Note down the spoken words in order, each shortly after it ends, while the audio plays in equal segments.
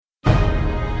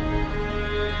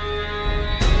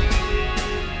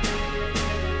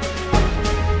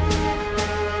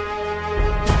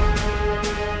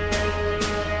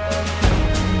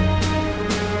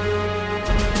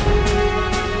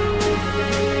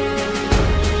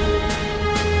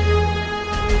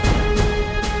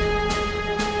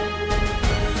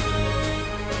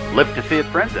Live to see it,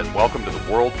 friends, and welcome to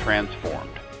The World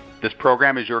Transformed. This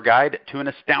program is your guide to an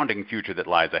astounding future that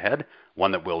lies ahead,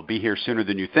 one that will be here sooner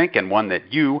than you think, and one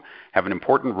that you have an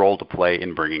important role to play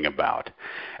in bringing about.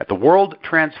 At The World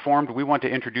Transformed, we want to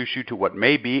introduce you to what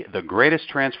may be the greatest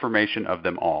transformation of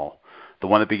them all, the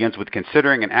one that begins with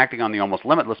considering and acting on the almost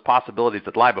limitless possibilities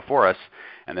that lie before us,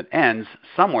 and that ends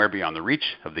somewhere beyond the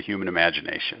reach of the human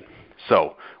imagination.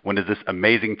 So, when does this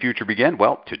amazing future begin?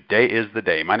 Well, today is the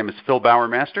day. My name is Phil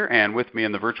Bowermaster, and with me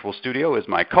in the virtual studio is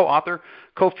my co-author,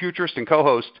 co-futurist, and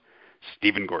co-host,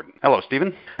 Stephen Gordon. Hello,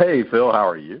 Stephen. Hey, Phil. How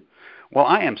are you? Well,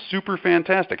 I am super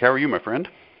fantastic. How are you, my friend?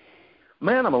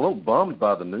 Man, I'm a little bummed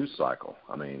by the news cycle.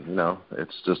 I mean,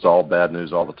 it's just all bad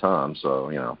news all the time.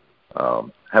 So,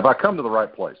 have I come to the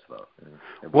right place, though?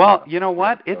 Well, you know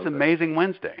what? It's Amazing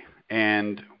Wednesday,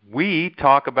 and we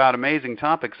talk about amazing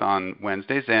topics on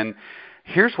Wednesdays, and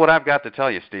here's what I've got to tell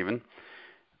you, Stephen.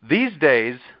 These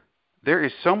days, there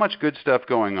is so much good stuff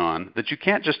going on that you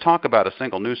can't just talk about a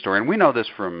single news story, and we know this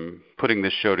from putting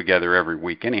this show together every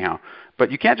week anyhow, but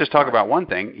you can't just talk about one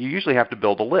thing. You usually have to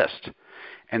build a list.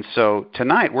 And so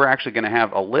tonight, we're actually going to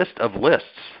have a list of lists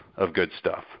of good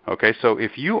stuff. Okay, so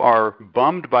if you are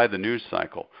bummed by the news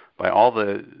cycle, by all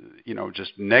the,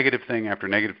 just negative thing after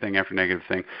negative thing after negative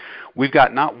thing, we've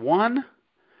got not one,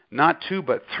 not two,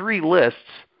 but three lists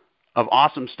of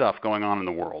awesome stuff going on in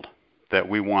the world that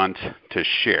we want to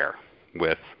share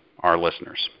with our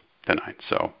listeners tonight.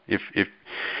 So if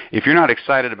you're not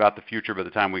excited about the future by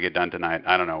the time we get done tonight,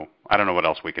 I don't know what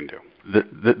else we can do.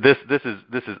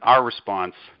 This is our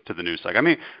response to the news cycle. I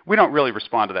mean, we don't really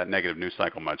respond to that negative news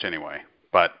cycle much anyway,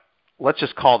 but let's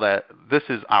just call that, this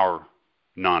is our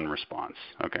non-response.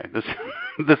 Okay, this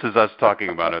is us talking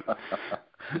about it.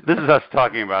 This is us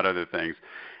talking about other things,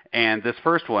 and this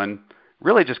first one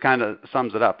really just kind of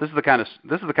sums it up. This is the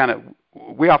kind of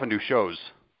we often do shows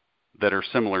that are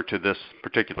similar to this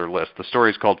particular list. The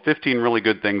story is called 15 Really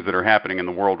Good Things That Are Happening in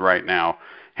the World Right Now,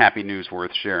 Happy News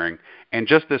Worth Sharing. And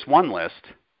just this one list,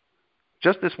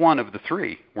 just this one of the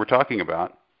three we're talking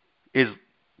about, is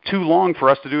too long for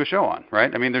us to do a show on,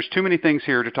 right? I mean, there's too many things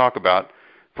here to talk about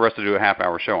for us to do a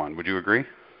half-hour show on. Would you agree?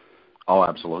 Oh,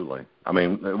 absolutely. I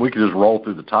mean, we could just roll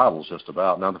through the titles just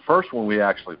about. Now, the first one we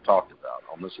actually talked about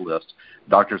on this list,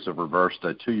 doctors have reversed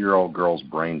a 2-year-old girl's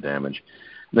brain damage.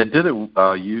 They did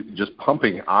it just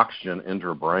pumping oxygen into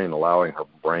her brain, allowing her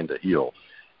brain to heal.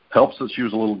 Helps that she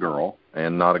was a little girl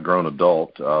and not a grown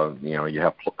adult. You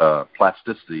have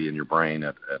plasticity in your brain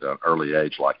at an early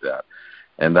age like that,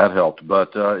 and that helped.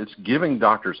 But it's giving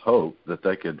doctors hope that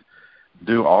they could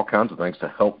do all kinds of things to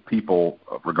help people,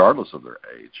 regardless of their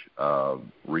age,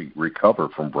 recover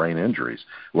from brain injuries,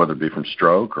 whether it be from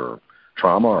stroke or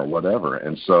trauma or whatever.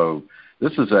 And so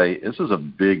this is a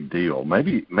big deal.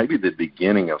 Maybe the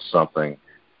beginning of something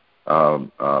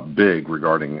big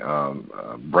regarding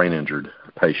brain injured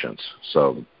patients.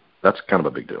 So that's kind of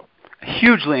a big deal.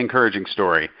 Hugely encouraging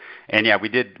story. And yeah, we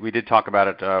did talk about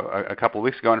it a couple of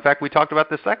weeks ago. In fact, we talked about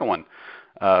the second one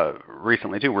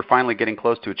recently too. We're finally getting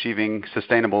close to achieving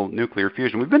sustainable nuclear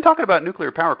fusion. We've been talking about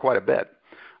nuclear power quite a bit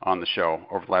on the show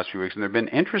over the last few weeks, and there have been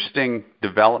interesting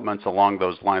developments along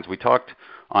those lines. We talked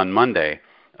on Monday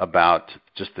about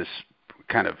just this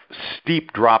kind of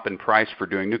steep drop in price for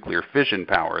doing nuclear fission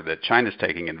power that China's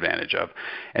taking advantage of.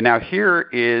 And now here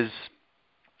is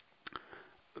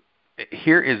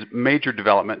major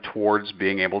development towards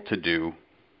being able to do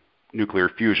nuclear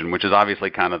fusion, which is obviously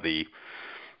kind of the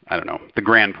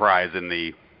grand prize in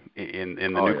the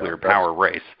nuclear power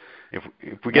race. If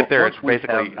we get there, it's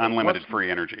basically unlimited free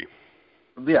energy.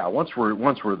 Yeah, once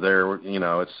we're there,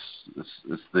 it's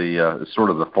sort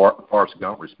of the Forrest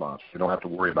Gump response. We don't have to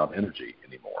worry about energy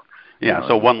anymore. Yeah,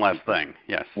 so one less thing.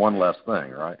 Yes, one less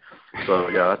thing, right? So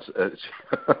yeah,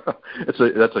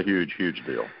 that's a huge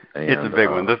deal. And, it's a big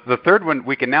one. The third one,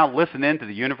 we can now listen into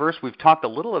the universe. We've talked a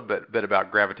little bit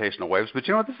about gravitational waves, but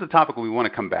you know what? This is a topic we want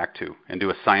to come back to and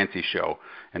do a sciencey show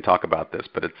and talk about this.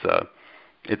 But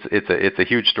it's a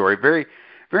huge story, very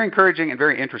very encouraging and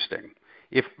very interesting.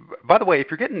 By the way, if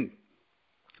you're getting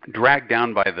dragged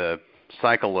down by the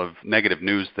cycle of negative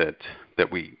news that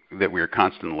we are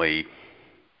constantly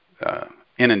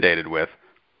inundated with,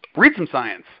 read some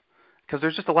science, because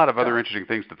there's just a lot of other interesting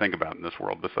things to think about in this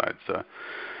world besides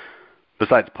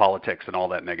politics and all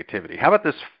that negativity. How about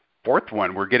this fourth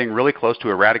one? We're getting really close to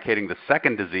eradicating the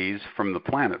second disease from the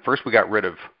planet. First, we got rid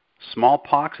of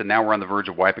smallpox, and now we're on the verge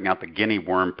of wiping out the guinea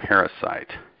worm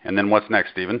parasite. And then what's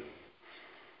next, Stephen?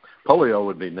 Polio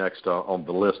would be next on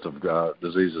the list of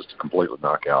diseases to completely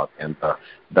knock out, and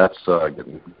that's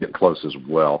getting close as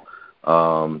well.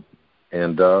 And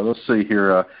let's see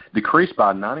here, decreased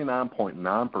by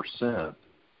 99.9%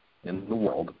 in the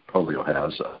world, polio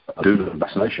has, due to the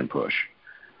vaccination push.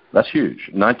 That's huge.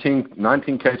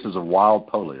 19 cases of wild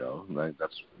polio.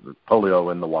 That's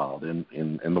polio in the wild,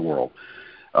 in the world,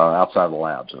 outside of the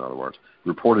labs, in other words,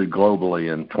 reported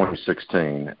globally in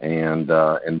 2016. And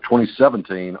in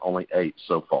 2017, only 8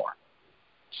 so far.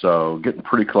 So getting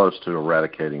pretty close to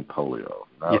eradicating polio.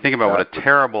 You think about what a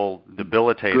terrible,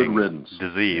 debilitating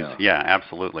disease. Yeah,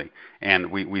 absolutely. And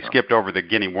we skipped over the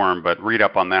guinea worm, but read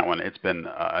up on that one. It's been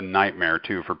a nightmare,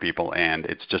 too, for people, and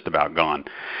it's just about gone.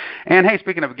 And, hey,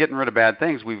 speaking of getting rid of bad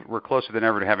things, we're closer than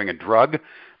ever to having a drug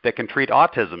that can treat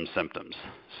autism symptoms.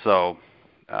 So,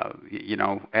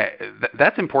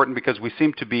 that's important because we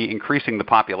seem to be increasing the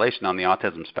population on the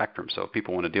autism spectrum. So if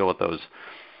people want to deal with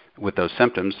those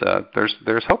symptoms,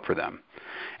 there's hope for them.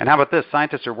 And how about this?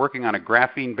 Scientists are working on a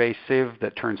graphene-based sieve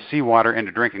that turns seawater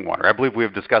into drinking water. I believe we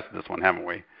have discussed this one, haven't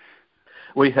we?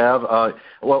 We have.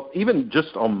 Well, even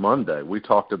just on Monday, we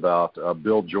talked about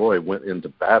Bill Joy went into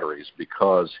batteries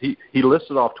because he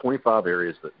listed off 25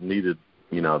 areas that needed,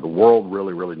 the world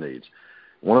really, really needs.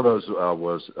 One of those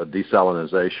was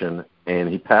desalinization, and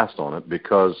he passed on it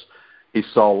because he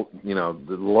saw, the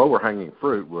lower hanging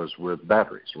fruit was with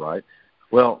batteries, right?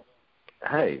 Well,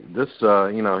 hey, this,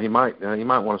 he might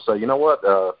want to say, you know what,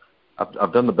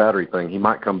 I've done the battery thing. He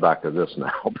might come back to this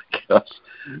now because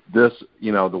this,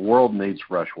 the world needs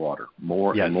fresh water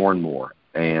more and more and more,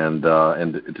 and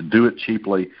to do it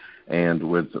cheaply and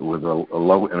with a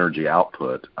low energy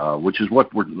output, which is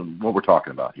what we're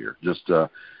talking about here. Just to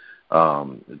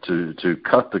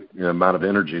cut the amount of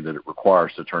energy that it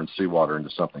requires to turn seawater into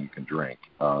something you can drink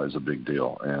is a big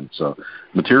deal. And so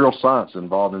material science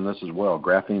involved in this as well,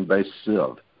 graphene-based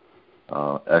sieve.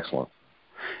 Excellent.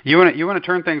 You want to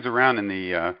turn things around in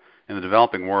the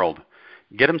developing world.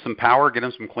 Get them some power, get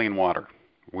them some clean water.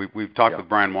 We've talked with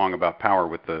Brian Wong about power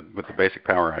with the basic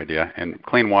power idea, and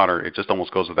clean water, it just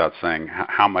almost goes without saying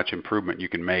how much improvement you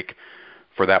can make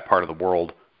for that part of the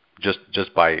world just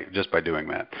by doing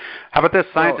that. How about this?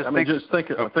 Scientists think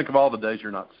of all the days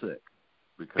you're not sick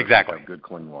because you have good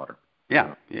clean water.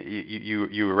 Yeah,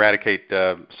 you eradicate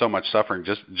so much suffering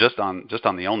just on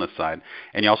the illness side,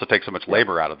 and you also take so much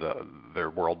labor out of their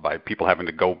world by people having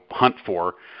to go hunt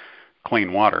for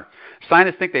clean water.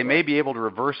 Scientists think they may be able to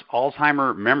reverse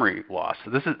Alzheimer memory loss.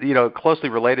 This is closely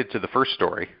related to the first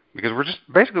story because we're just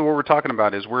basically what we're talking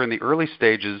about is we're in the early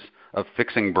stages of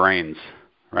fixing brains.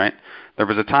 Right? There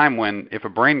was a time when if a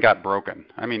brain got broken,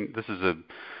 I mean, this is a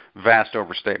vast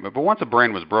overstatement, but once a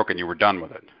brain was broken, you were done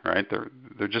with it, right? They're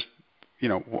just,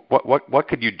 what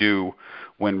could you do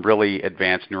when really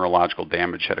advanced neurological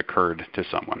damage had occurred to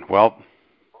someone? Well,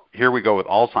 here we go with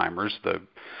Alzheimer's, the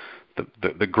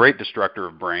great destructor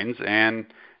of brains, and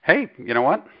hey, you know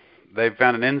what? They've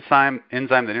found an enzyme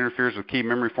that interferes with key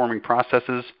memory-forming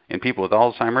processes in people with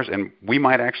Alzheimer's, and we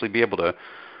might actually be able to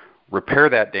repair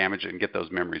that damage and get those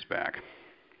memories back.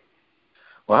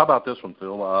 Well, how about this one,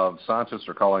 Phil? Scientists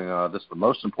are calling this the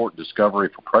most important discovery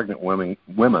for pregnant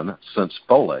women since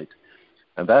folate,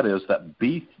 and that is that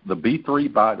the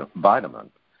B3 vitamin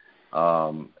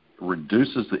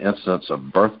reduces the incidence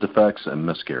of birth defects and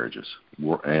miscarriages.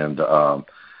 And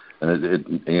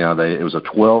it was a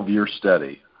 12-year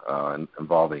study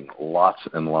involving lots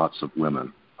and lots of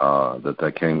women that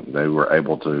they were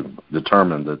able to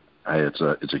determine that. Hey,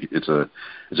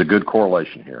 it's a good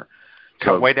correlation here.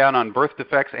 Cut way down on birth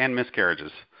defects and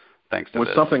miscarriages, thanks to with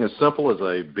this. Something as simple as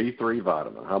a B3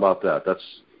 vitamin. How about that? That's a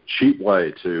cheap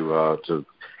way to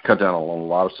cut down on a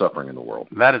lot of suffering in the world.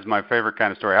 That is my favorite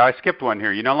kind of story. I skipped one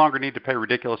here. You no longer need to pay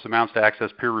ridiculous amounts to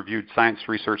access peer-reviewed science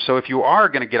research. So if you are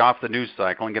going to get off the news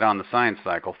cycle and get on the science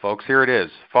cycle, folks, here it is.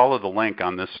 Follow the link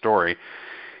on this story.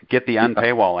 Get the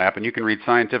Unpaywall app, and you can read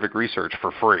scientific research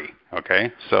for free.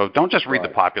 Okay, so don't just read the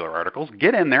popular articles.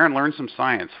 Get in there and learn some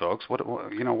science, folks. What do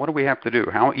we have to do?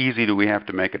 How easy do we have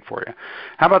to make it for you?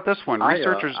 How about this one?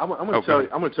 Researchers. I'm going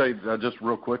to tell you just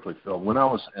real quickly, Phil. When I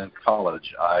was in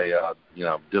college, I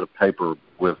did a paper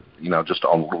with just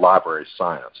on library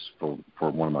science for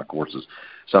one of my courses.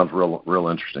 Sounds real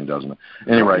interesting, doesn't it?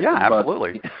 Anyway, yeah,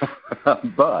 absolutely.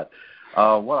 But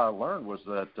what I learned was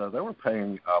that they were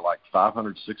paying like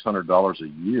 $500, $600 a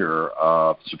year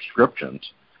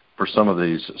subscriptions for some of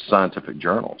these scientific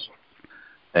journals,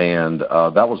 and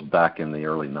that was back in the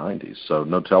early '90s. So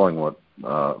no telling what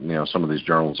some of these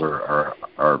journals are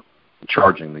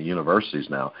charging the universities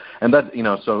now. And that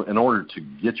so in order to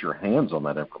get your hands on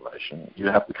that information, you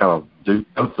have to kind of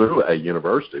go through a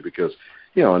university because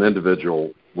an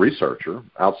individual researcher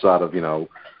outside of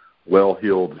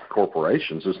well-heeled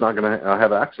corporations is not going to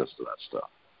have access to that stuff,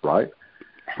 right?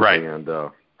 Right. And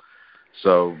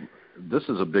so this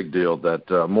is a big deal that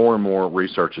more and more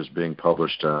research is being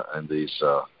published in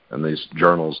these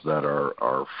journals that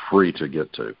are free to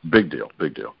get to. Big deal,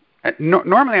 big deal.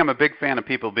 Normally, I'm a big fan of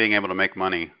people being able to make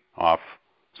money off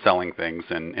selling things,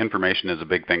 and information is a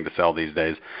big thing to sell these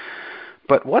days.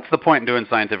 But what's the point in doing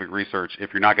scientific research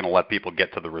if you're not going to let people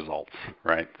get to the results,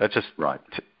 right? That's just right.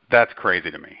 That's crazy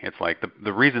to me. It's like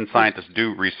the reason scientists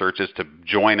do research is to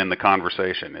join in the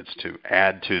conversation. It's to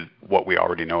add to what we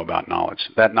already know about knowledge.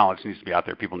 That knowledge needs to be out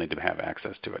there. People need to have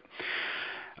access to it.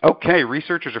 Okay,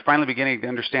 researchers are finally beginning to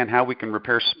understand how we can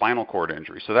repair spinal cord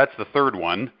injury. So that's the third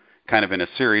one, kind of in a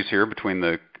series here between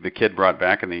the kid brought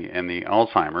back and the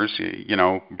Alzheimer's. You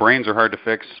know, brains are hard to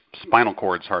fix, spinal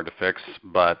cord's hard to fix,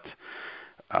 but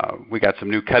we got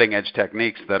some new cutting-edge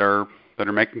techniques that are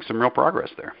making some real progress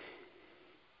there.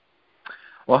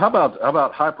 Well, how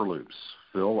about hyperloops,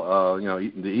 Phil? You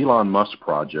know, the Elon Musk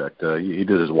project. He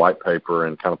did his white paper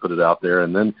and kind of put it out there,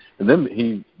 and then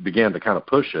he began to kind of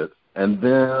push it, and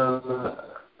then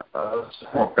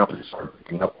several companies started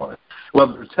picking up on it.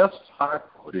 Well, there's test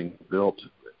hyperloops being built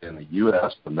in the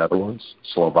U.S., the Netherlands,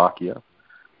 Slovakia,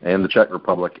 and the Czech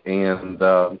Republic, and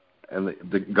the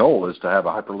goal is to have a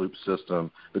hyperloop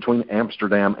system between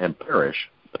Amsterdam and Paris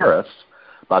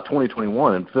by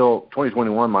 2021. And Phil,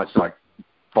 2021 might sound like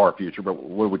far future, but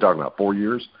what are we talking about? 4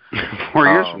 years? 4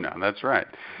 years from now. That's right.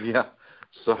 Yeah.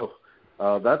 So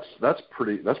that's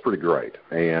pretty great.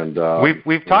 And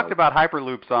we've talked about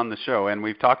hyperloops on the show, and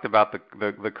we've talked about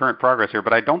the current progress here.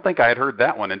 But I don't think I had heard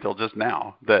that one until just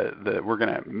now. That we're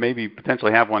going to maybe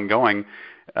potentially have one going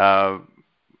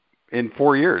in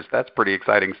 4 years. That's pretty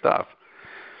exciting stuff.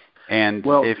 And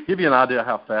well, to give you an idea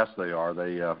how fast they are,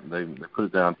 they put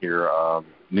it down here,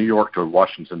 New York to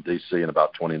Washington, D.C. in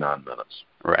about 29 minutes.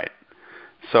 Right.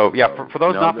 So, yeah, for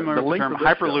those not familiar with the term,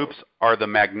 hyperloops are the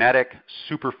magnetic,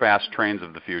 super fast trains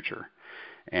of the future.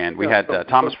 And we had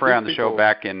Thomas Frey on the show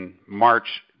back in March.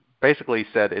 Basically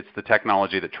said it's the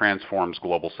technology that transforms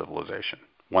global civilization.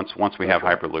 Once we have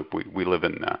hyperloop, we live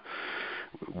in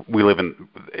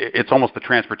it's almost the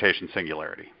transportation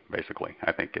singularity, basically,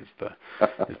 I think is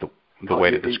the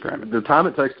way to describe it. The time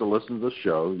it takes to listen to the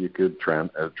show, you could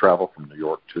travel from New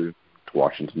York to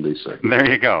Washington, D.C.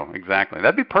 There you go. Exactly.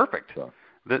 That'd be perfect. So.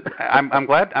 I'm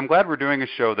glad we're doing a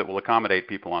show that will accommodate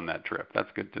people on that trip. That's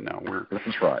good to know.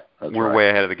 That's right. We're way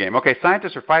ahead of the game. Okay,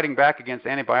 scientists are fighting back against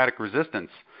antibiotic resistance.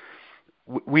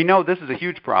 We know this is a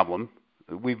huge problem.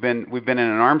 We've been in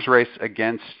an arms race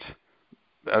against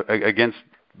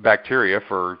bacteria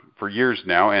for years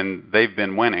now, and they've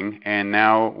been winning. And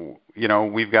now, you know,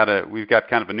 we've got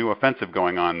kind of a new offensive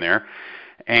going on there,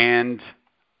 and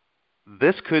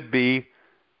this could be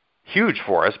huge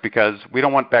for us because we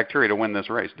don't want bacteria to win this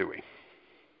race, do we?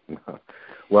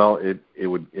 Well,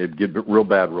 it'd get real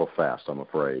bad real fast, I'm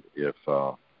afraid, if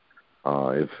our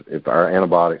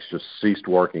antibiotics just ceased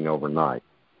working overnight,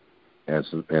 and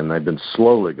they've been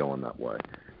slowly going that way.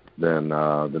 Then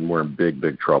we're in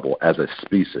big trouble as a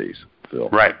species, Phil.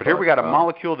 Right, but here we got a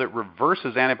molecule that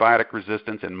reverses antibiotic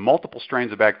resistance in multiple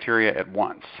strains of bacteria at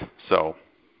once. So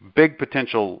big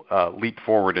potential leap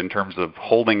forward in terms of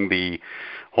holding the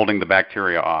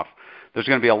bacteria off. There's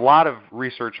going to be a lot of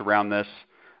research around this,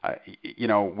 you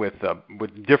know, with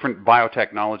different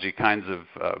biotechnology kinds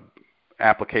of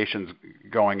applications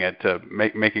going at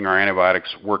making our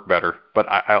antibiotics work better. But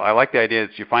I like the idea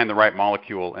that you find the right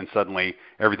molecule and suddenly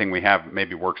everything we have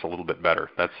maybe works a little bit better.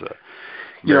 That's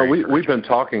we've been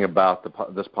talking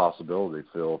about this possibility,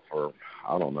 Phil, for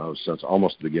I don't know, since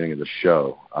almost the beginning of the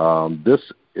show. This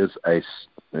is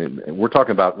we're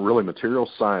talking about really material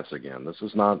science again. This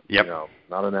is not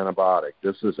not an antibiotic.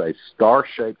 This is a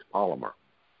star-shaped polymer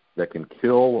that can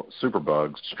kill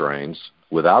superbug strains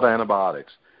without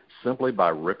antibiotics, simply by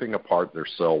ripping apart their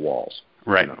cell walls.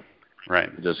 Right. You know? Right.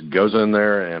 It just goes in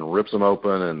there and rips them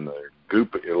open, and the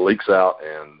goop leaks out,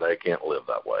 and they can't live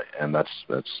that way. And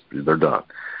they're done.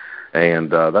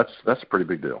 And that's a pretty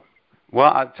big deal.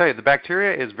 Well, I'll tell you, the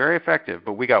bacteria is very effective,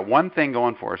 but we got one thing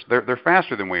going for us. They're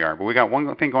faster than we are, but we got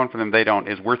one thing going for them they don't,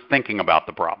 is we're thinking about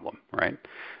the problem, right?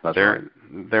 They're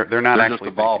not actually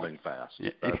just evolving fast.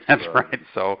 That's right.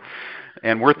 So,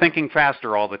 and we're thinking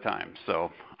faster all the time.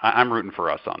 So I'm rooting for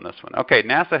us on this one. Okay,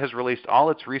 NASA has released all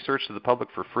its research to the public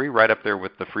for free, right up there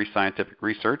with the free scientific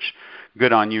research.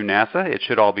 Good on you, NASA. It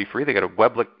should all be free. They got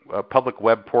a public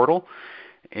web portal.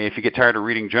 If you get tired of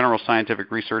reading general scientific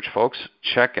research, folks,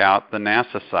 check out the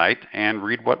NASA site and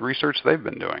read what research they've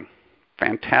been doing.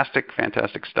 Fantastic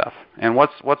stuff. And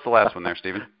what's the last one there,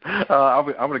 Stephen? I'm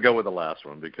going to go with the last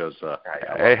one because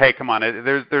hey, come on.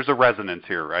 There's a resonance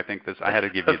here. I think I had to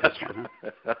give you this one.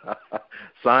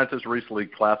 Scientists recently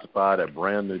classified a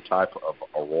brand new type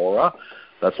of aurora.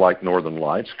 That's like Northern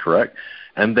Lights, correct?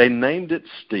 And they named it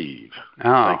Steve.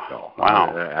 Oh, Thank you.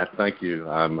 wow! I thank you.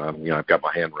 I've got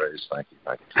my hand raised. Thank you.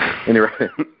 Anyway,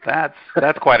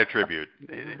 that's quite a tribute.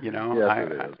 You know, yes,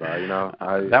 it is.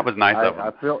 That was nice of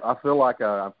them. I feel like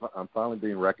I'm finally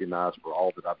being recognized for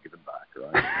all that I've given back.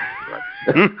 Right.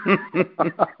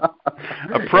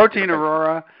 A protein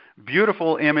aurora.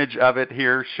 Beautiful image of it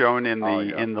here shown in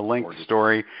the linked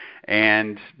story,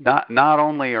 and not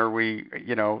only are we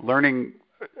learning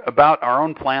about our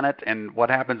own planet and what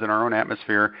happens in our own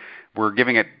atmosphere, we're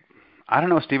giving it, I don't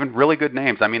know, Stephen, really good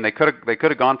names. I mean, they could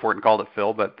have gone for it and called it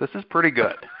Phil, but this is pretty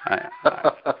good.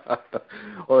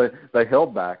 Well, they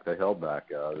held back.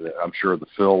 I'm sure the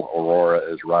Phil Aurora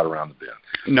is right around the bend.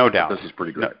 No doubt. This is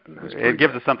pretty good. It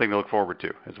gives us something to look forward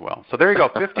to as well. So there you go,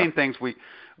 15 things. We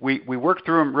worked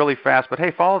through them really fast, but hey,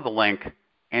 follow the link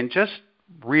and just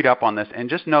read up on this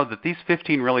and just know that these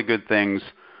 15 really good things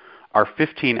are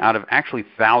 15 out of actually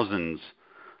thousands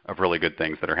of really good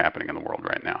things that are happening in the world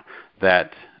right now.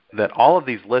 That all of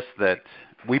these lists that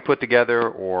we put together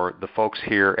or the folks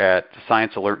here at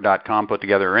sciencealert.com put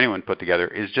together or anyone put together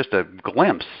is just a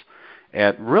glimpse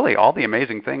at really all the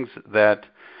amazing things that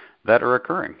are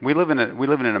occurring. We live in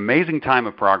an amazing time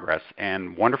of progress,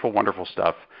 and wonderful, wonderful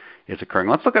stuff is occurring.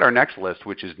 Let's look at our next list,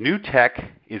 which is New Tech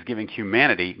is Giving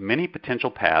Humanity Many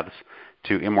Potential Paths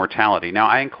to Immortality. Now,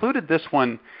 I included this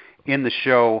one in the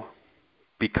show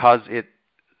because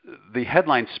the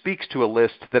headline speaks to a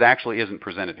list that actually isn't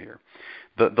presented here.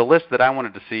 The list that I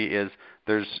wanted to see is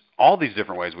there's all these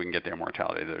different ways we can get to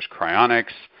immortality. There's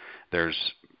cryonics, there's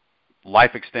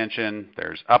life extension,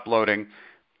 there's uploading,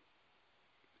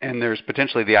 and there's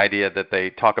potentially the idea that they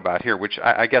talk about here, which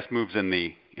I guess moves in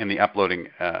the uploading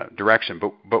direction.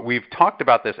 But we've talked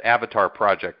about this Avatar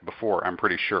project before, I'm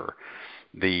pretty sure.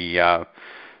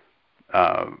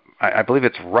 I believe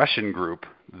it's Russian group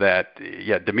that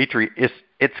Dmitry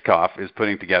Itskov is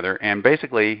putting together, and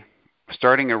basically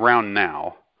starting around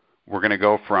now, we're going to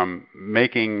go from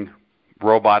making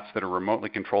robots that are remotely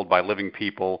controlled by living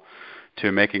people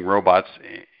to making robots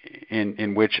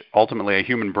in which ultimately a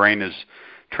human brain is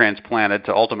transplanted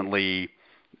to ultimately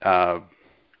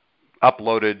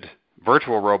uploaded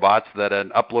virtual robots that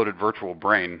an uploaded virtual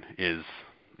brain is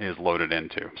loaded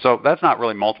into. So that's not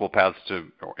really multiple paths to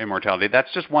immortality.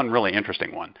 That's just one really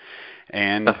interesting one.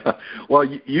 And well,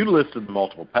 you listed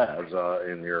multiple paths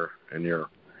in your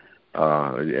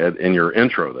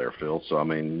intro there, Phil. So I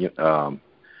mean,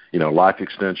 life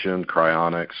extension,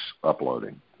 cryonics,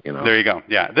 uploading. There you go.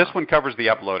 Yeah, this one covers the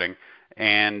uploading,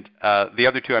 and the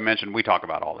other two I mentioned we talk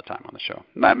about all the time on the show.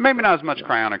 Maybe not as much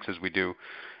cryonics as we do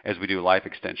life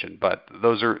extension, but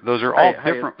those are all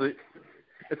different.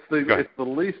 It's the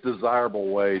least desirable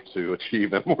way to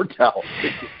achieve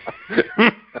immortality.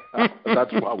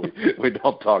 That's why we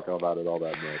don't talk about it all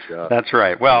that much. That's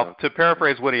right. Well, to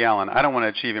paraphrase Woody Allen, I don't want to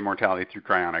achieve immortality through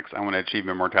cryonics. I want to achieve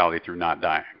immortality through not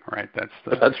dying. Right?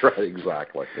 That's right.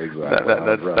 Exactly.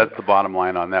 That's the bottom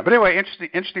line on that. But anyway,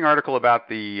 interesting article about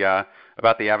the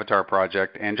Avatar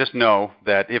project, and just know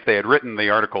that if they had written the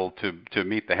article to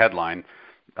meet the headline,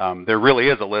 there really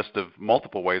is a list of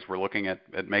multiple ways we're looking at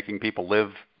making people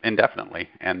live indefinitely,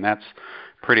 and that's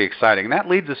pretty exciting. And that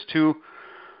leads us to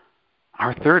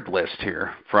our third list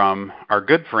here from our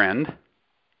good friend,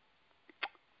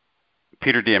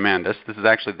 Peter Diamandis. This is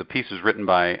actually, the piece is written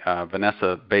by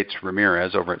Vanessa Bates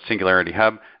Ramirez over at Singularity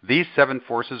Hub. These 7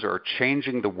 forces are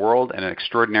changing the world at an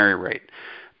extraordinary rate.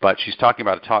 But she's talking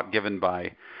about a talk given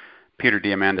by Peter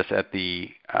Diamandis at the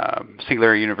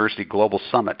Singularity University Global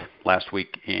Summit last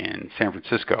week in San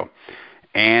Francisco.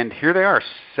 And here they are,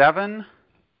 7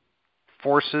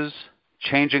 forces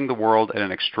changing the world at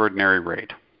an extraordinary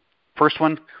rate. First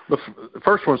one? The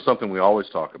first one's something we always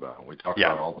talk about. We talk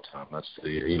about it all the time. That's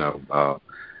the,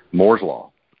 Moore's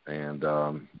Law. And,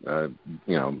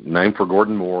 named for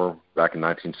Gordon Moore back in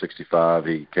 1965,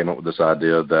 he came up with this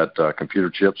idea that computer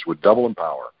chips would double in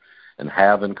power and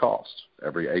halve in cost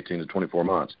every 18 to 24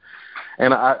 months.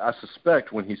 And I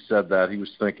suspect when he said that, he was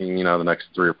thinking, the next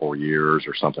 3 or 4 years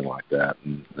or something like that.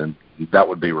 And that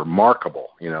would be remarkable,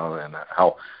 and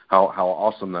how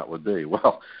awesome that would be.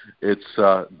 Well, it's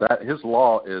that his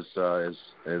law is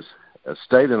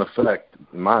stayed in effect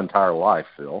my entire life,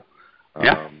 Phil.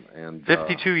 Yeah, and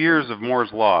 52 years of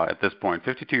Moore's Law at this point,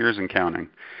 52 years and counting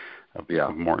of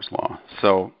Moore's Law.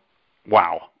 So,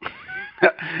 wow.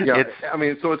 Yeah,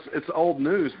 so it's old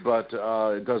news, but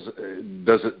does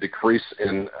it decrease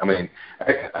in?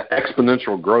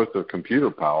 Exponential growth of computer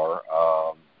power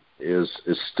is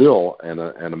still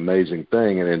an amazing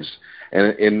thing,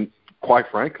 and quite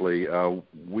frankly,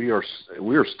 we are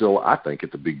still, I think,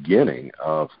 at the beginning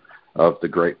of of the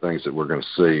great things that we're going to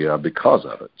see because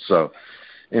of it. So,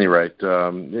 at any rate,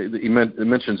 it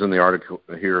mentions in the article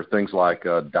here things like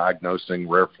diagnosing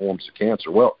rare forms of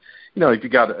cancer. Well, if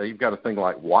you've got a thing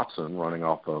like Watson running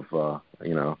off of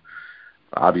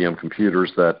IBM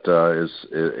computers that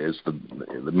is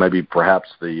maybe perhaps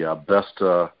the best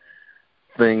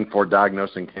thing for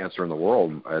diagnosing cancer in the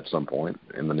world at some point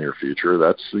in the near future.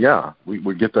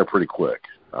 We get there pretty quick.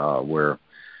 Where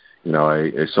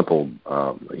a simple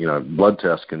blood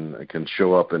test can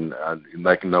show up and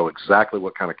they can know exactly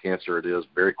what kind of cancer it is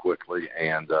very quickly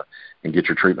and get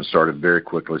your treatment started very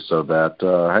quickly, so that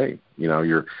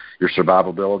your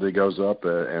survivability goes up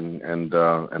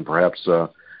and perhaps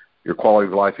your quality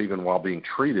of life, even while being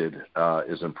treated,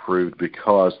 is improved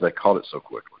because they caught it so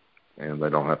quickly, and they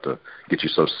don't have to get you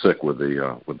so sick with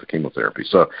the chemotherapy.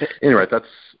 So, anyway, that's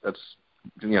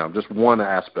just one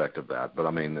aspect of that. But I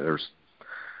mean, there's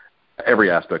every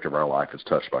aspect of our life is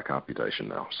touched by computation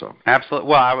now. So absolutely.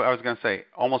 Well, I was going to say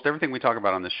almost everything we talk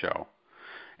about on this show,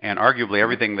 and arguably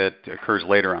everything that occurs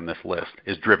later on this list,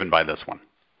 is driven by this one.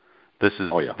 This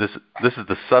is this is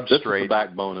the substrate. This is the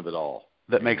backbone of it all.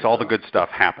 That makes all the good stuff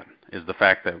happen, is the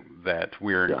fact that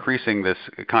we're increasing this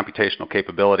computational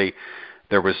capability.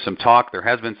 There was some talk, there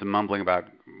has been some mumbling about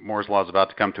Moore's Law is about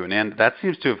to come to an end. That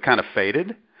seems to have kind of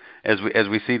faded as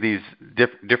we see these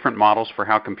different models for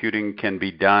how computing can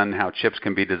be done, how chips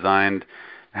can be designed,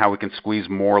 how we can squeeze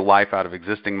more life out of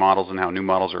existing models, and how new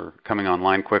models are coming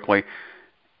online quickly.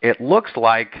 It looks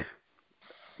like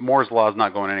Moore's Law is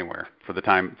not going anywhere for the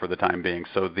time being.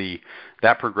 So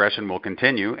that progression will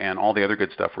continue, and all the other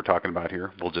good stuff we're talking about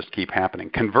here will just keep happening.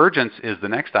 Convergence is the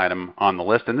next item on the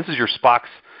list, and this is your Spock's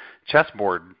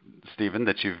chessboard, Stephen,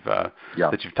 that you've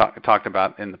talked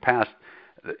about in the past.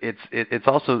 It's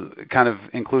also kind of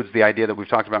includes the idea that we've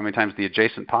talked about many times, the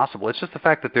adjacent possible. It's just the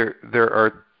fact that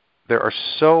there are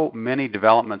so many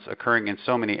developments occurring in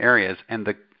so many areas, and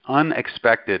the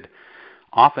unexpected,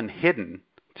 often hidden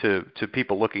to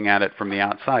people looking at it from the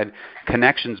outside,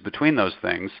 connections between those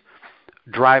things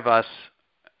drive us.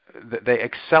 They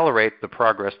accelerate the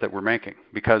progress that we're making,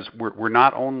 because we're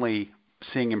not only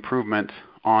seeing improvement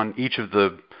on each of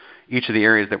the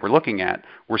areas that we're looking at,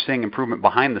 we're seeing improvement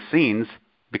behind the scenes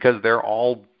because they're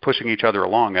all pushing each other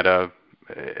along at a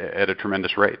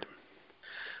tremendous rate.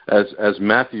 As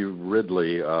Matthew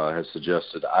Ridley has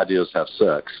suggested, ideas have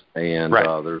sex, and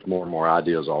there's more and more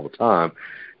ideas all the time,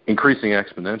 increasing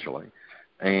exponentially.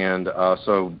 And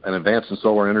so an advance in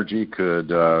solar energy could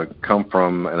come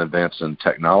from an advance in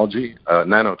technology,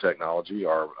 nanotechnology,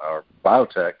 or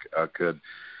biotech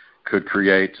could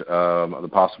create the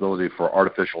possibility for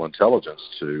artificial intelligence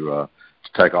to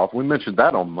take off. We mentioned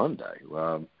that on Monday,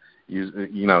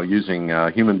 using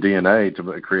human DNA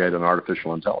to create an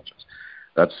artificial intelligence.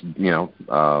 That's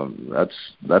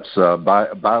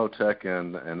biotech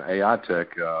and AI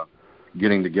tech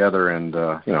getting together and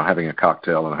having a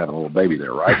cocktail and having a little baby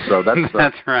there, right? So that's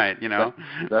that's right.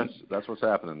 That's what's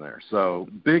happening there. So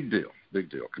big deal,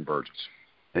 convergence.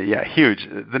 Yeah, huge.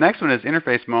 The next one is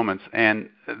interface moments, and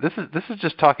this is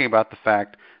just talking about the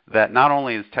fact that not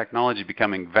only is technology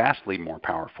becoming vastly more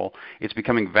powerful, it's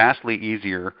becoming vastly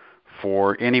easier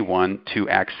for anyone to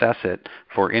access it,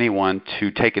 for anyone to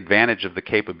take advantage of the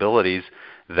capabilities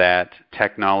that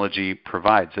technology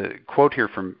provides. A quote here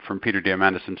from Peter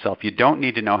Diamandis himself: "You don't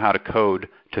need to know how to code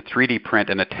to 3D print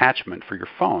an attachment for your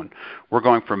phone. We're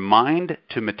going from mind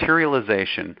to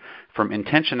materialization, from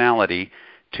intentionality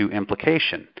to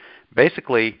implication."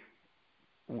 Basically,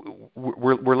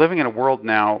 we're living in a world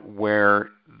now where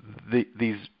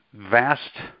these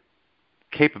vast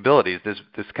capabilities, this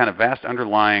kind of vast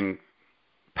underlying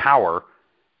power,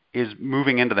 is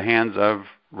moving into the hands of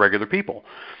regular people.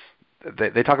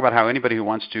 They talk about how anybody who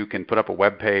wants to can put up a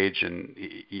web page, and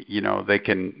they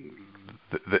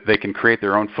can create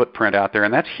their own footprint out there,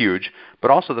 and that's huge.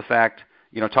 But also the fact,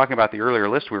 talking about the earlier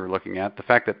list we were looking at, the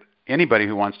fact that anybody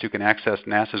who wants to can access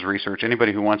NASA's research,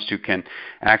 anybody who wants to can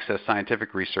access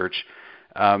scientific research.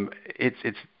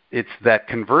 It's that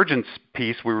convergence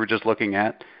piece we were just looking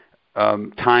at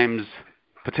times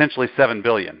potentially 7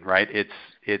 billion, right?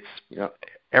 It's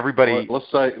everybody. Well,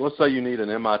 let's say you need an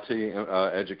MIT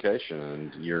education,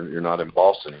 and you're not in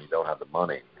Boston, and you don't have the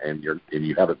money, and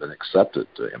you haven't been accepted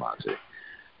to MIT.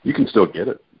 You can still get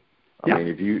it. I mean,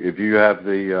 if you have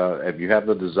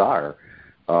the desire,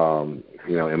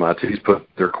 MIT's put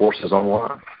their courses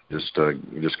online. Just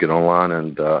get online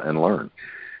and learn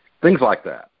things like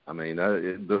that. I mean,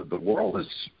 the world is,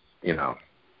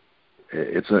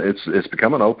 it's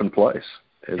become an open place.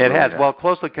 It has. Well,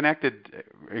 closely connected,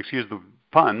 excuse the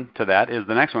pun, to that is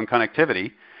the next one,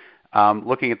 connectivity.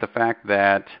 Looking at the fact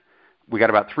that we got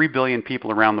about 3 billion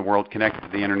people around the world connected to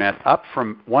the internet, up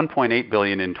from 1.8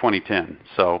 billion in 2010.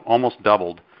 So almost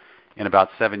doubled in about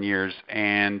 7 years.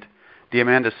 And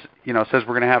Diamandis, says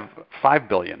we're going to have 5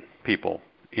 billion people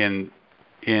in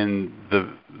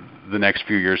the next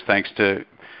few years, thanks to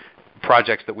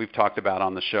projects that we've talked about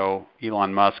on the show,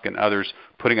 Elon Musk and others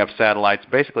putting up satellites,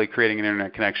 basically creating an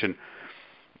internet connection,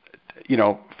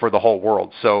 for the whole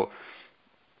world. So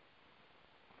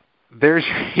there's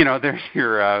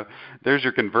your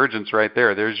convergence right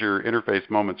there. There's your interface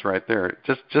moments right there.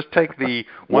 Just take the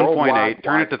 1.8,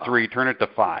 turn it to 3, turn it to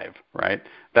 5, right?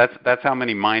 That's how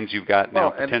many minds you've got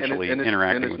now potentially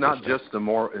interacting with. And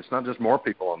it's not just more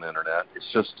people on the internet. It's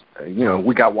just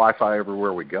we got Wi-Fi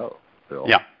everywhere we go, Phil.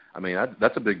 Yeah. I mean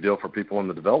that's a big deal for people in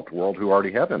the developed world who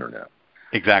already have internet.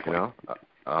 Exactly. So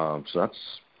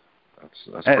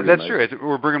that's pretty amazing. True.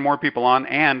 We're bringing more people on,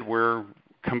 and we're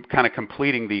kind of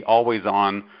completing the always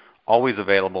on, always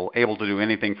available, able to do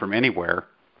anything from anywhere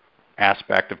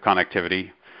aspect of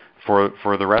connectivity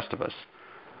for the rest of us.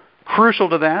 Crucial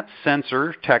to that,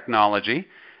 sensor technology.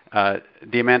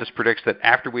 Diamandis predicts that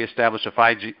after we establish a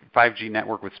 5G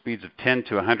network with speeds of 10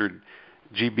 to 100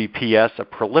 Gbps, a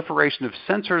proliferation of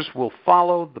sensors will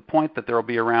follow, the point that there will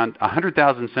be around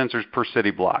 100,000 sensors per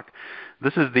city block.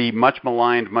 This is the much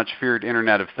maligned, much feared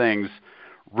Internet of Things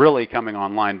really coming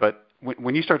online. But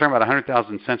when you start talking about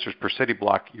 100,000 sensors per city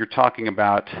block, you're talking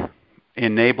about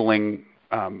enabling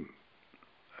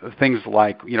things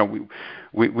like,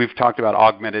 we've talked about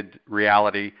augmented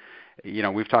reality.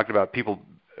 We've talked about people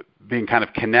being kind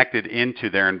of connected into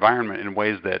their environment in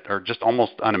ways that are just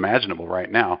almost unimaginable right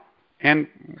now. And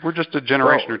we're just a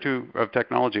generation or two of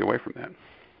technology away from that.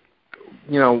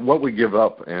 What we give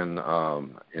up in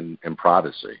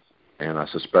privacy, and I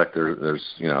suspect there's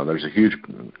a huge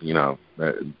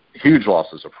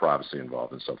losses of privacy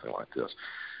involved in something like this.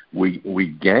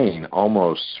 We gain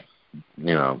almost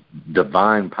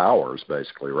divine powers,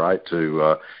 basically, right,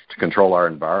 to control our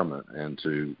environment and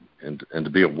to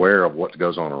be aware of what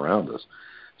goes on around us.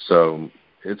 So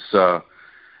it's a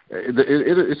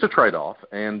trade-off,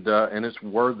 and it's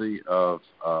worthy of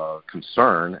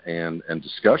concern and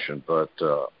discussion. But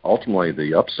ultimately,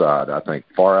 the upside, I think,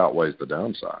 far outweighs the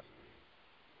downside.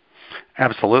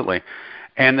 Absolutely.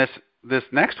 And this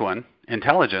next one,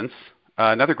 intelligence.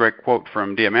 Another great quote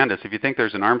from Diamandis: if you think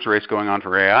there's an arms race going on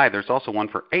for AI, there's also one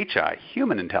for HI,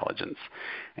 human intelligence.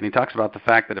 And he talks about the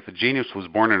fact that if a genius was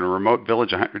born in a remote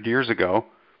village 100 years ago,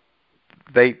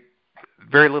 very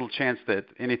little chance that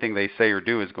anything they say or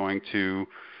do is going to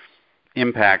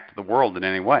impact the world in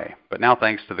any way. But now,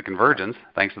 thanks to the convergence,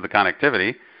 thanks to the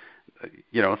connectivity,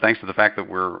 thanks to the fact that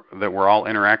we're all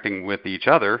interacting with each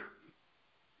other,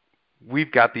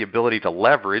 we've got the ability to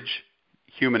leverage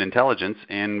human intelligence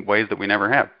in ways that we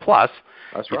never have. Plus,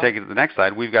 take it to the next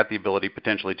side, we've got the ability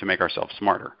potentially to make ourselves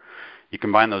smarter. You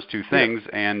combine those two things,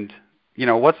 and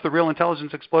what's the real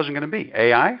intelligence explosion going to be?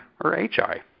 AI or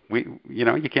HI?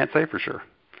 You can't say for sure.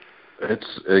 I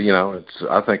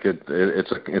think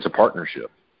it's a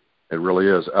partnership. It really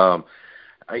is.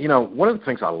 One of the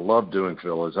things I love doing,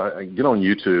 Phil, is I get on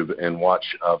YouTube and watch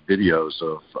videos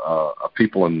of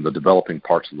people in the developing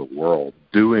parts of the world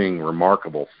doing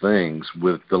remarkable things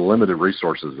with the limited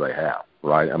resources they have.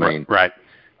 Right? I mean, right.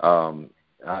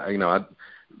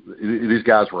 These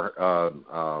guys were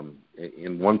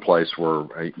in one place were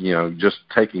just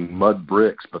taking mud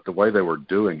bricks, but the way they were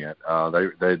doing it,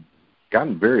 they'd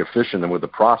gotten very efficient with the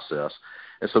process,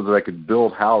 and so that they could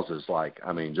build houses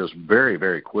just very,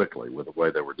 very quickly with the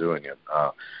way they were doing it,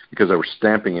 because they were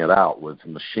stamping it out with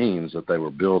machines that they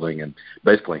were building and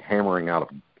basically hammering out of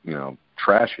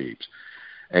trash heaps,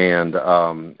 and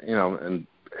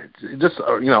just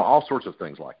all sorts of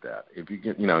things like that. If you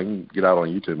get you can get out on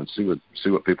YouTube and see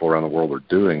what people around the world are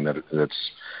doing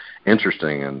that's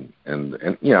interesting, and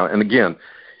again,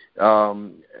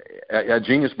 a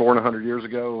genius born 100 years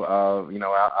ago, out in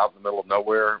the middle of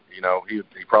nowhere, he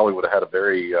probably would have had a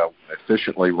very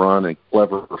efficiently run and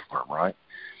clever firm, right?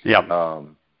 Yeah.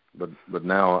 But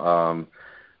now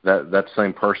that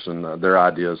same person, their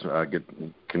ideas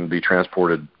can be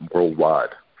transported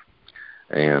worldwide,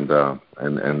 and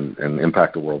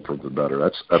impact the world for the better.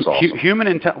 That's awesome.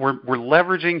 We're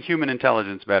leveraging human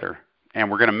intelligence better, and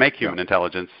we're going to make human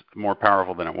intelligence more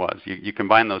powerful than it was. You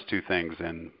combine those two things,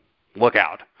 and look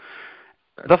out.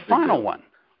 The final one,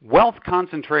 wealth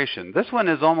concentration. This one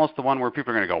is almost the one where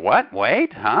people are going to go, what?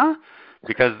 Wait, huh?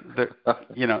 Because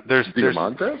there's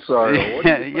sorry,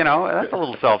 that's a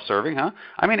little self-serving, huh?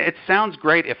 I mean, it sounds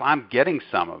great if I'm getting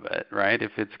some of it, right?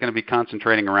 If it's going to be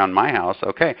concentrating around my house,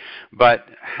 okay. But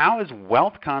how is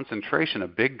wealth concentration a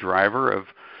big driver of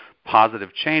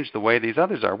positive change the way these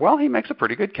others are? Well, he makes a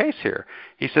pretty good case here.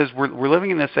 He says we're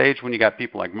living in this age when you got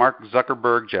people like Mark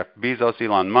Zuckerberg, Jeff Bezos,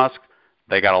 Elon Musk.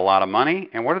 They got a lot of money,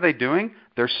 and what are they doing?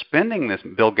 They're spending this,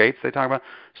 Bill Gates they talk about,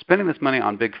 spending this money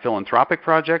on big philanthropic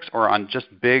projects or on just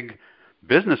big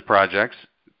business projects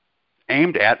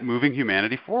aimed at moving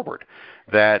humanity forward.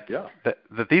 That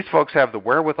these folks have the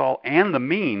wherewithal and the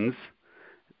means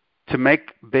to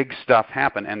make big stuff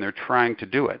happen, and they're trying to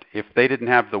do it. If they didn't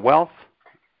have the wealth,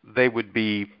 they would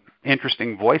be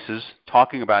interesting voices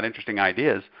talking about interesting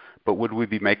ideas, but would we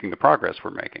be making the progress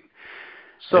we're making?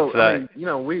 So,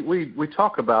 we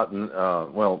talk about,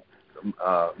 much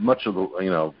of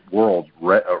the, world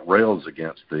rails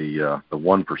against the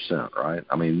 1%, right?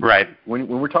 I mean, right. When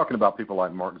we're talking about people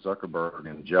like Mark Zuckerberg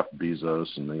and Jeff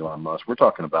Bezos and Elon Musk, we're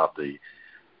talking about the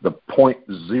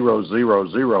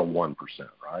 0.0001%,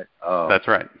 right? That's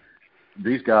right.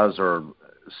 These guys are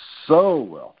so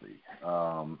wealthy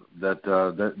that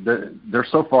they're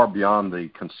so far beyond the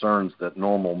concerns that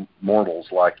normal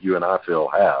mortals like you and I feel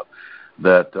have.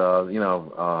 That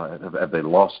have they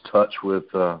lost touch with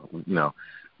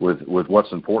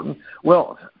what's important?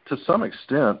 Well, to some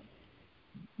extent,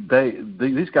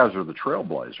 these guys are the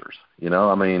trailblazers.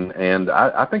 I mean, and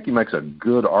I think he makes a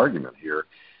good argument here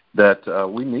that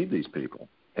we need these people.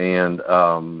 And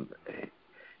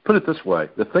put it this way: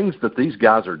 the things that these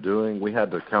guys are doing, we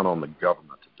had to count on the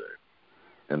government to do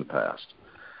in the past.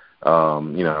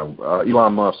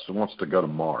 Elon Musk wants to go to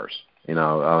Mars.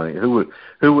 Who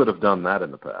would have done that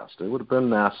in the past? It would have been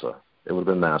NASA.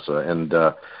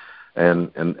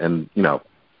 And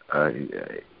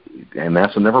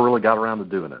NASA never really got around to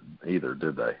doing it either,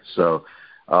 did they? So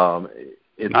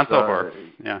it's not so far.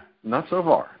 Yeah, not so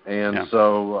far. And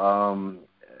so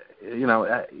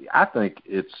I think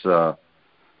it's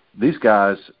these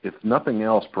guys, if nothing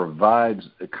else, provides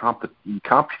a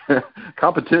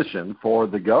competition for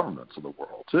the governments of the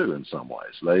world too. In some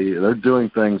ways, they're doing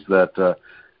things that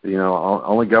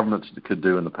only governments could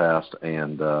do in the past,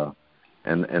 and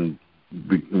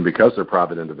because they're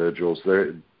private individuals,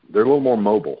 they're a little more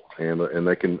mobile, and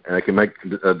they can make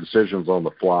decisions on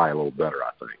the fly a little better,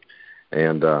 I think,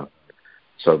 and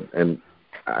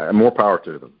more power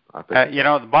to them. I think.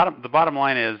 The bottom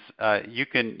line is you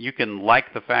can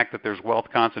like the fact that there's wealth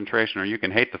concentration, or you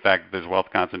can hate the fact that there's wealth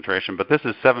concentration. But this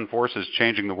is seven forces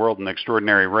changing the world at an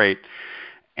extraordinary rate,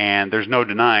 and there's no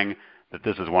denying that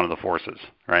this is one of the forces,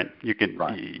 right? You can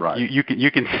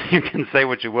you can say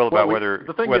what you will about whether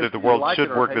the world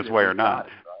should work this way or not.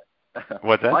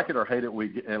 What's that? Like it or hate it, we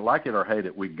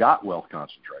got wealth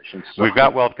concentration. So. We've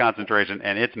got wealth concentration,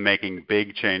 and it's making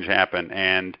big change happen.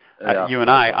 And you and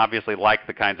I obviously like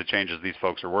the kinds of changes these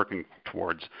folks are working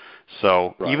towards.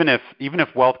 So even if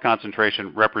wealth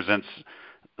concentration represents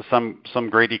some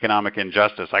great economic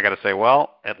injustice, I got to say,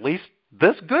 well, at least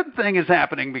this good thing is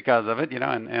happening because of it. And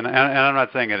I'm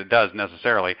not saying that it does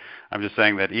necessarily. I'm just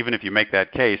saying that even if you make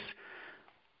that case,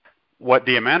 what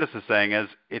Diamandis is saying is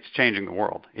it's changing the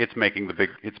world. It's making the big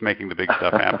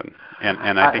stuff happen,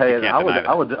 and I think you can't deny that.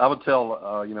 I would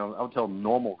tell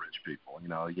normal rich people,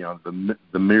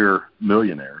 the mere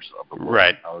millionaires of the world.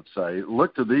 Right. I would say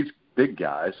look to these big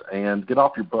guys and get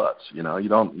off your butts. You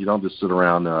don't just sit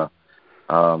around by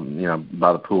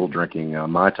the pool drinking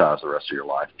Mai Tais the rest of your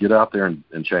life. Get out there and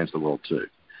change the world too.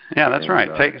 Yeah, that's right.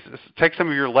 Take some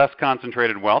of your less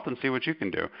concentrated wealth and see what you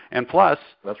can do. And plus,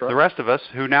 the rest of us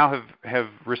who now have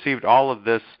received all of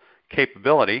this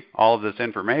capability, all of this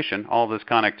information, all of this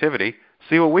connectivity,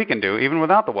 see what we can do even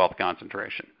without the wealth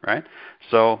concentration, right?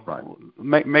 So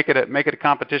make it a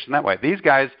competition that way. These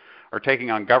guys are taking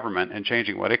on government and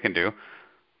changing what it can do.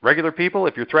 Regular people,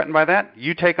 if you're threatened by that,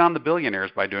 you take on the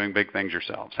billionaires by doing big things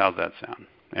yourselves. How's that sound?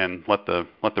 And let the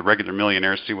regular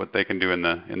millionaires see what they can do in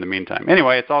the meantime.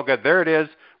 Anyway, it's all good. There it is.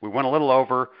 We went a little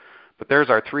over, but there's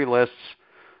our three lists.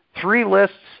 3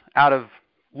 lists out of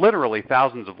literally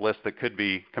thousands of lists that could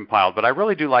be compiled. But I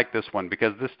really do like this one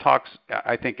because this talks,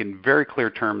 I think, in very clear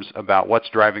terms about what's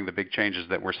driving the big changes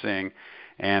that we're seeing.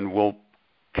 And we'll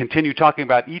continue talking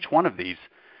about each one of these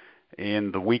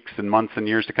in the weeks and months and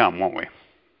years to come, won't we?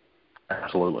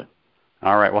 Absolutely.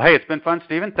 All right. Well, hey, it's been fun,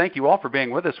 Stephen. Thank you all for being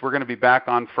with us. We're going to be back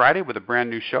on Friday with a brand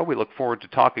new show. We look forward to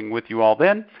talking with you all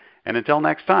then. And until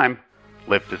next time,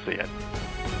 live to see it.